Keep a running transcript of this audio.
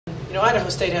Idaho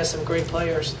State has some great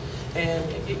players, and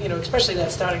especially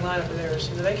that starting lineup of theirs.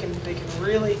 They can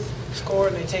really score,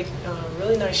 and they take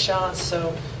really nice shots.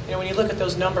 So when you look at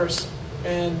those numbers,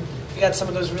 and you got some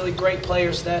of those really great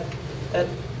players that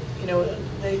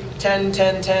they 10,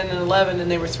 10, 10, and 11, and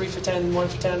they were 3 for 10, 1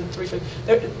 for 10, 3 for.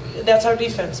 That's our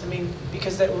defense. I mean,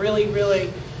 because that really,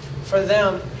 for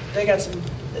them,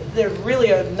 they're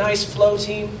really a nice flow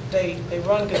team. They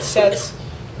run good sets.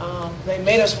 They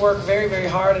made us work very, very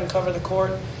hard and cover the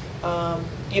court.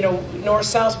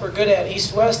 North-south we're good at.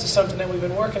 East-west is something that we've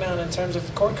been working on in terms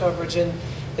of court coverage, and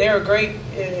they're a great,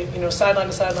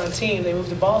 sideline-to-sideline team. They move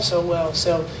the ball so well.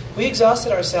 So we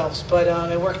exhausted ourselves, but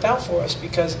it worked out for us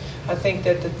because I think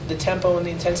that the tempo and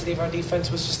the intensity of our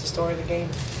defense was just the story of the game.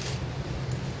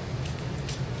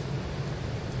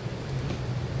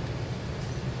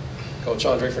 Coach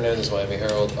Andre Fernandez, Miami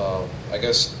Herald. I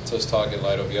guess just talk in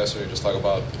light of yesterday, just talk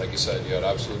about, like you said, you had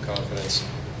absolute confidence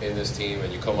in this team,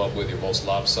 and you come up with your most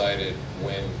lopsided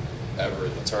win ever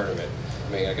in the tournament.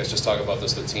 I mean, I guess just talk about the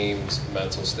team's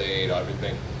mental state,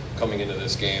 everything coming into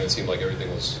this game. It seemed like everything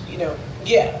was.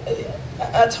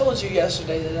 I told you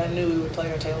yesterday that I knew we would play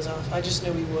our tails off. I just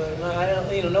knew we would. And I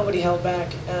don't, nobody held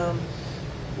back.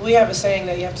 We have a saying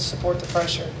that you have to support the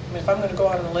pressure. I mean, if I'm going to go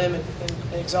out on a limb and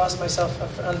exhaust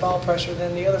myself on ball pressure,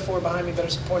 then the other four behind me better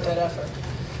support that effort.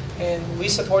 And we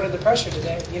supported the pressure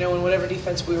today. In whatever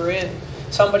defense we were in,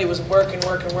 somebody was working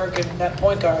that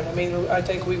point guard. I mean, I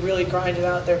think we really grinded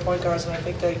out their point guards, and I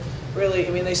think they really,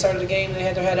 they started the game, they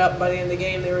had their head up. By the end of the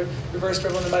game, they were reverse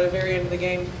dribbling, and by the very end of the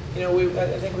game,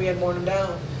 I think we had worn them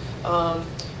down.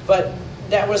 But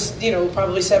that was,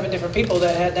 probably 7 different people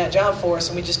that had that job for us,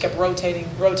 and we just kept rotating.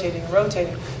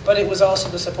 But it was also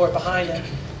the support behind it.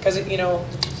 Because,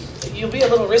 you'll be a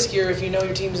little riskier if you know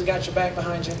your team's got your back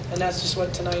behind you. And that's just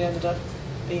what tonight ended up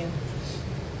being.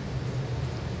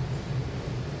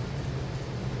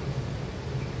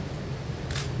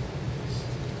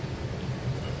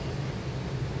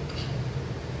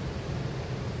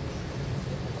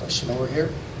 Question over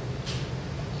here.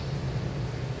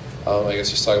 I guess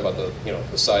just talk about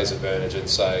the size advantage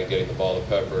inside, getting the ball to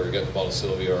Pepper, getting the ball to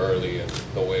Sylvia early, and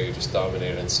the way you just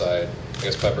dominated inside. I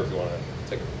guess Pepper, if you want to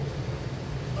take it.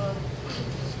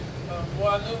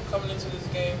 Well, I knew coming into this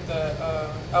game that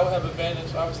I would have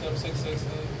advantage. Obviously, I'm 6'6",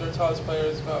 and their tallest player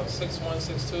is about 6'1",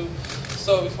 6'2".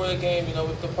 So before the game,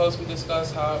 with the post, we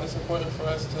discussed how it's important for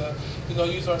us to,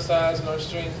 use our size and our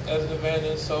strength as an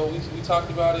advantage. So we talked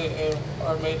about it, and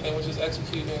our main thing was just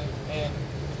executing, and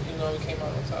we came out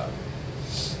on top.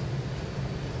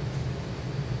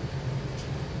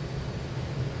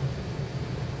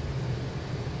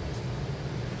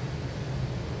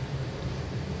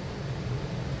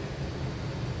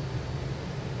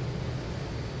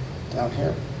 Down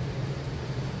here.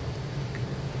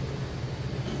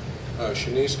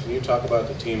 Shenise, can you talk about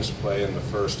the team's play in the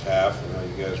first half and how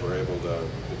you guys were able to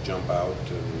jump out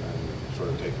and sort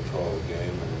of take control of the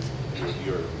game, and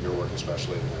your work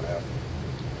especially in that half?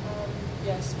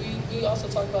 Yes, we also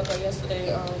talked about that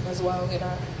yesterday as well in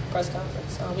our press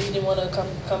conference. We didn't want to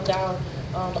come down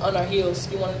on our heels.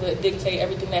 We wanted to dictate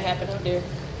everything that happened out there,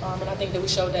 and I think that we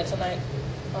showed that tonight.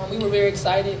 We were very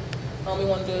excited. We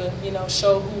wanted to,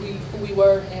 show who we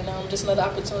were, and just another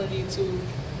opportunity to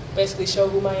basically show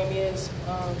who Miami is.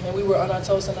 And we were on our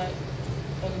toes tonight.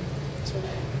 And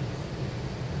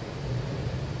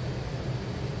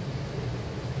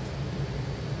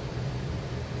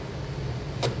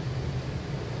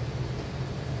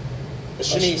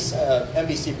Shenise,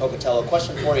 NBC Pocatello,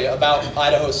 question for you about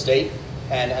Idaho State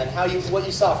and what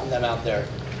you saw from them out there.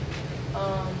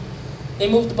 They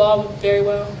moved the ball very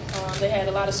well. They had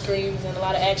a lot of screens and a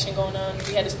lot of action going on.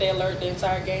 We had to stay alert the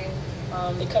entire game.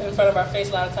 They cut in front of our face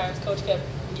a lot of times. Coach kept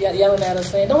yelling at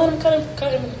us saying, "Don't let him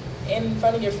cut him in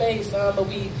front of your face." But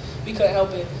we couldn't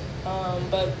help it.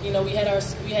 But we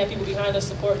had people behind us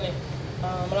supporting it.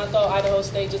 And I thought Idaho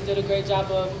State just did a great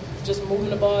job of just moving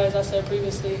the ball, as I said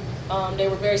previously. They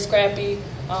were very scrappy,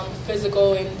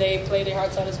 physical, and they played their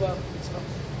hearts out as well. So.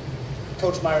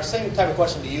 Coach Meier, same type of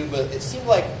question to you, but it seemed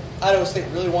like Idaho State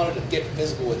really wanted to get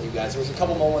physical with you guys. There was a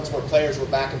couple moments where players were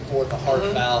back and forth, a hard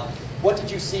foul. What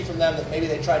did you see from them that maybe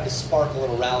they tried to spark a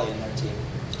little rally in their team?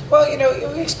 Well,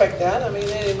 we expect that. I mean,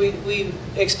 we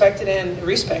expect it and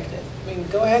respect it. I mean,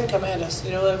 go ahead and come at us.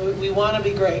 We want to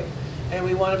be great, and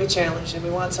we want to be challenged, and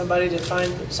we want somebody to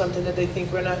find something that they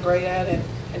think we're not great at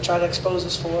and try to expose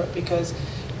us for it, because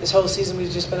this whole season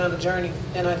we've just been on a journey,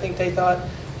 and I think they thought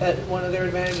that one of their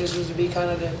advantages was to be kind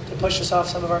of to push us off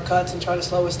some of our cuts and try to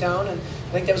slow us down, and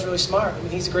I think that was really smart. I mean,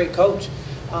 he's a great coach.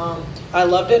 I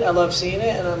loved it. I loved seeing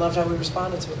it, and I loved how we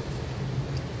responded to it.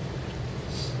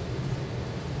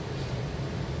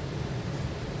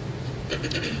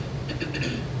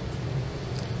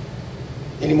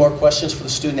 Any more questions for the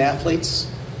student athletes?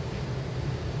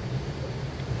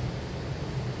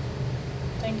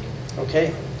 Thank you.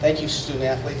 Okay, thank you, student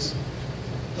athletes.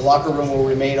 The locker room will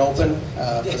remain open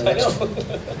for the next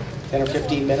 10 or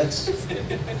 15 minutes.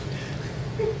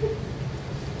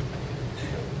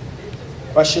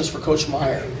 Questions for Coach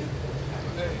Meier?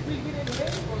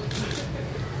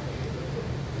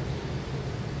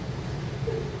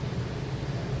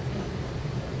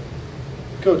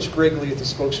 Coach Grigley at the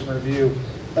Spokesman Review.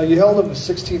 You held them to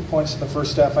 16 points in the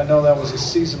first half. I know that was a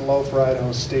season low for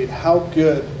Idaho State. How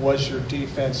good was your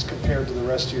defense compared to the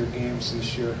rest of your games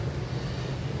this year?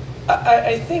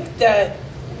 I think that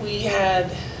we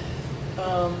had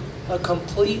a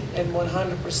complete and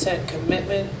 100%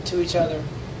 commitment to each other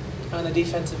on the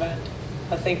defensive end.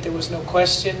 I think there was no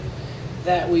question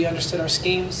that we understood our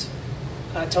schemes.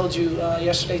 I told you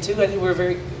yesterday too, I think we're a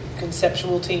very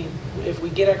conceptual team. If we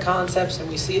get our concepts and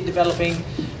we see it developing,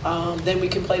 then we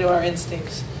can play to our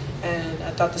instincts. And I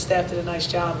thought the staff did a nice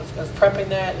job of prepping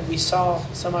that, and we saw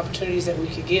some opportunities that we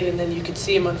could get, and then you could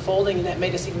see them unfolding, and that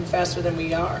made us even faster than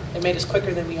we are. It made us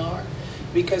quicker than we are,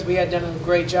 because we had done a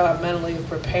great job mentally of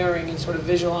preparing and sort of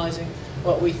visualizing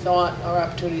what we thought our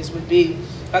opportunities would be.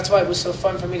 That's why it was so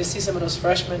fun for me to see some of those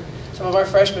freshmen, some of our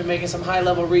freshmen making some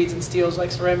high-level reads and steals like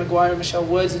Saray McGuire, Michelle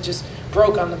Woods, that just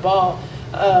broke on the ball.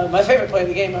 My favorite play of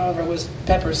the game, however, was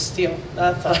Pepper's steal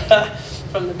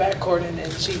from the backcourt,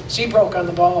 and she broke on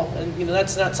the ball. And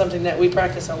that's not something that we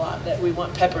practice a lot. That we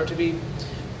want Pepper to be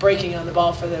breaking on the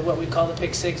ball for what we call the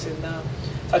pick six. And I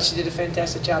thought she did a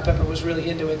fantastic job. Pepper was really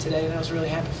into it today, and I was really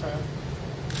happy for her.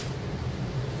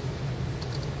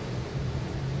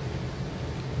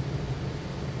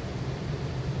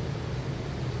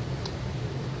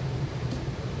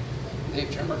 Dave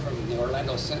Trimmer from the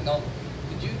Orlando Sentinel.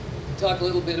 Could you talk a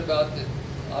little bit about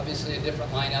obviously a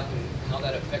different lineup and how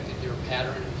that affected your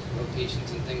pattern, rotations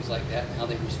and things like that, and how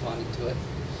they responded to it?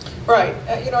 Right.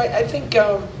 I think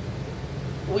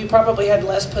we probably had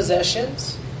less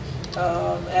possessions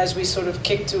as we sort of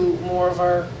kicked to more of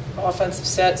our offensive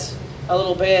sets a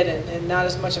little bit, and not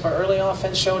as much of our early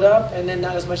offense showed up, and then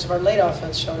not as much of our late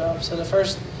offense showed up. So the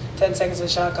first 10 seconds of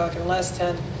the shot clock and the last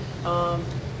 10,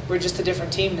 we're just a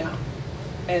different team now.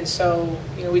 And so,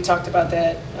 we talked about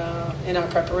that in our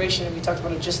preparation, and we talked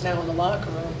about it just now in the locker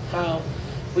room, how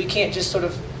we can't just sort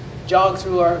of jog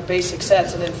through our basic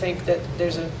sets and then think that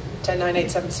there's a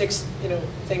 10-9-8-7-6,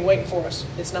 thing waiting for us.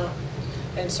 It's not.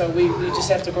 And so we just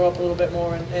have to grow up a little bit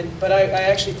more. But I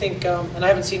actually think, and I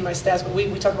haven't seen my stats, but we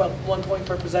talk about 1 point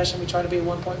per possession. We try to be a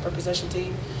 1 point per possession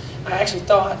team. I actually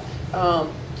thought,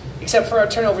 except for our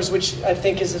turnovers, which I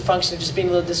think is a function of just being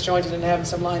a little disjointed and having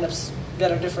some lineups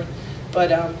that are different. But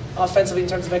offensively, in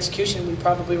terms of execution, we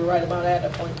probably were right about at a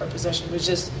point per possession. It was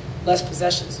just less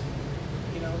possessions,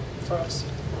 for us.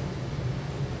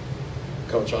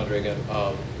 Coach Andre again.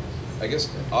 I guess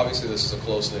obviously this is a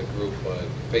close-knit group, but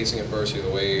facing adversity the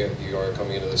way you are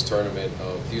coming into this tournament,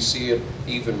 do you see it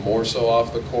even more so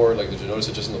off the court? Like, did you notice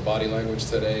it just in the body language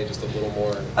today, just a little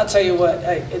more? I'll tell you what,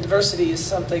 adversity is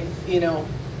something,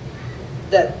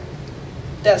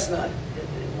 that's not.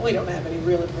 We don't have any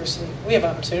real adversity. We have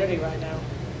opportunity right now.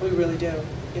 We really do.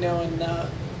 And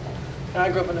I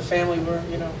grew up in a family where,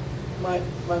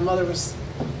 my mother was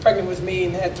pregnant with me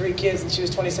and had 3 kids, and she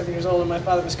was 27 years old, and my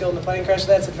father was killed in a plane crash.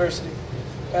 That's adversity.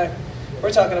 Okay?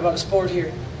 We're talking about a sport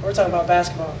here. We're talking about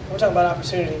basketball. We're talking about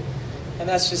opportunity. And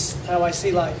that's just how I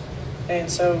see life. And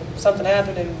so something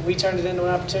happened, and we turned it into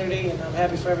an opportunity, and I'm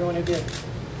happy for everyone who did.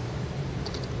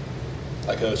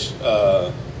 Hi, Coach.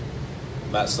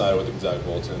 Matt Snyder with the Gonzaga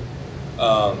Bulletin.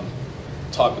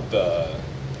 Talk with the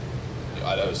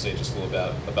Idaho State just a little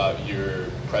bit about your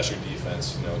pressure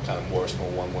defense, kind of more from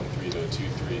a 1-1-3 to a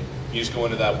 2-3. Can you just go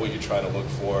into that, what you're trying to look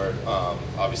for?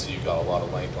 Obviously, you've got a lot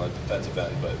of length on the defensive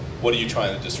end, but what are you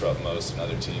trying to disrupt most in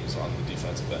other teams on the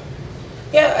defensive end?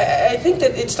 Yeah, I think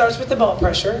that it starts with the ball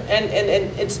pressure, and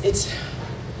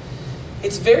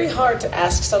it's very hard to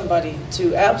ask somebody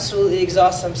to absolutely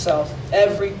exhaust themselves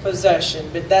every possession,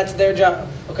 but that's their job.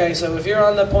 Okay, so if you're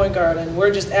on the point guard and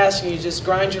we're just asking you just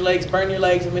grind your legs, burn your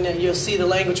legs, you'll see the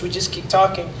language, we just keep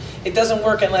talking. It doesn't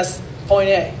work unless point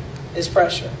A is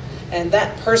pressure. And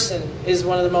that person is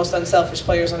one of the most unselfish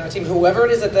players on our team. Whoever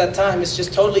it is at that time is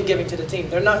just totally giving to the team.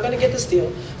 They're not going to get the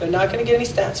steal. They're not going to get any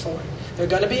stats for it. They're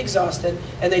going to be exhausted,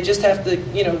 and they just have to,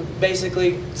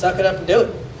 basically suck it up and do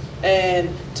it. And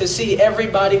to see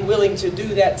everybody willing to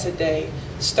do that today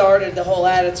started the whole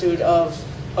attitude of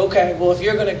okay, well, if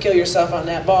you're going to kill yourself on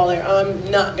that ball there, I'm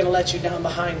not going to let you down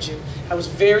behind you. I was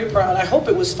very proud. I hope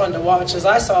it was fun to watch. As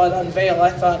I saw it unveil, I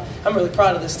thought, I'm really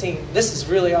proud of this team. This is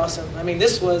really awesome. I mean,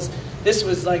 this was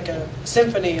like a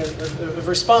symphony of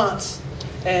response,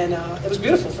 and it was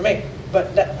beautiful for me.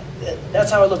 But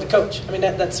that's how I love to coach. I mean,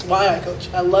 that's why I coach.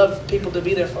 I love people to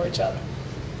be there for each other.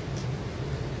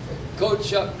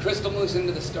 Coach, Crystal moves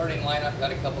into the starting lineup.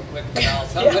 Got a couple quick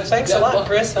fouls. Yeah, thanks a lot,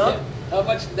 Chris. Huh? Yeah. How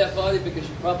much did that bother you? Because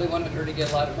you probably wanted her to get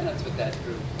a lot of minutes with that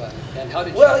group. And how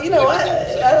did well, you know,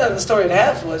 the story at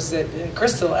half was that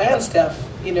Crystal and Steph,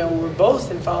 you know, were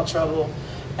both in foul trouble.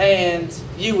 And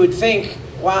you would think,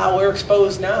 wow, we're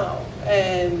exposed now.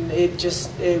 And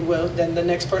then the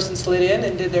next person slid in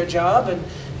and did their job. And,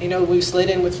 you know, we slid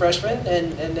in with freshmen,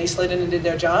 and they slid in and did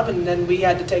their job. And then we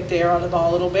had to take the air out of the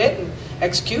ball a little bit and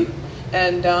execute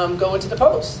and go into the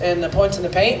post and the points in the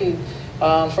paint.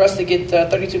 And for us to get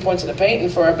 32 points in the paint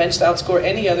and for our bench to outscore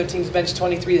any other team's bench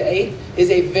 23-8 is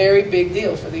a very big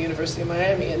deal for the University of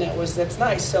Miami, and that's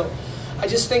nice. So I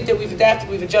just think that we've adapted,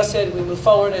 we've adjusted, we moved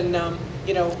forward, and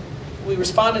you know, we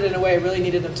responded in a way I really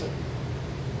needed them to.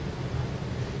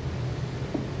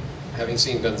 Having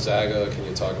seen Gonzaga, can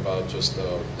you talk about just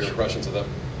your impressions of them?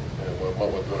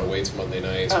 What awaits Monday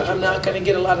night? I'm not going to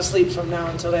get a lot of sleep from now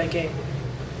until that game.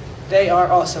 They are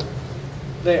awesome.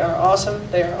 They are awesome.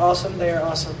 They are awesome. They are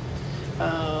awesome.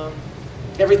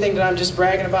 Everything that I'm just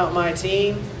bragging about my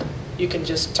team, you can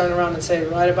just turn around and say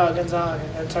right about Gonzaga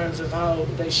in terms of how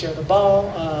they share the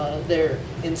ball. They're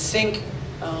in sync.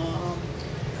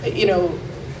 You know,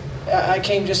 I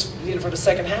came just for the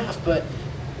second half, but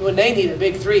when they need a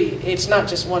big three, it's not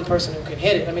just one person who can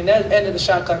hit it. I mean, that end of the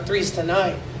shot clock threes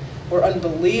tonight were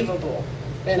unbelievable,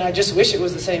 and I just wish it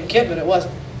was the same kid, but it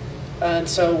wasn't. And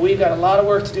so we've got a lot of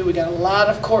work to do. We got a lot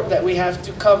of court that we have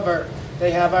to cover. They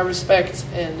have our respect,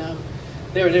 and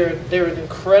they're an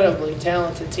incredibly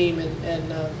talented team,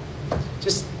 and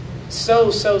just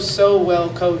so well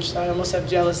coached. I almost have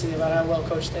jealousy about how well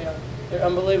coached they are. They're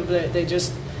unbelievable. They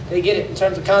get it in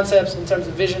terms of concepts, in terms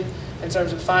of vision, in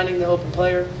terms of finding the open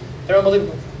player. They're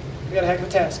unbelievable. We got a heck of a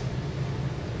task.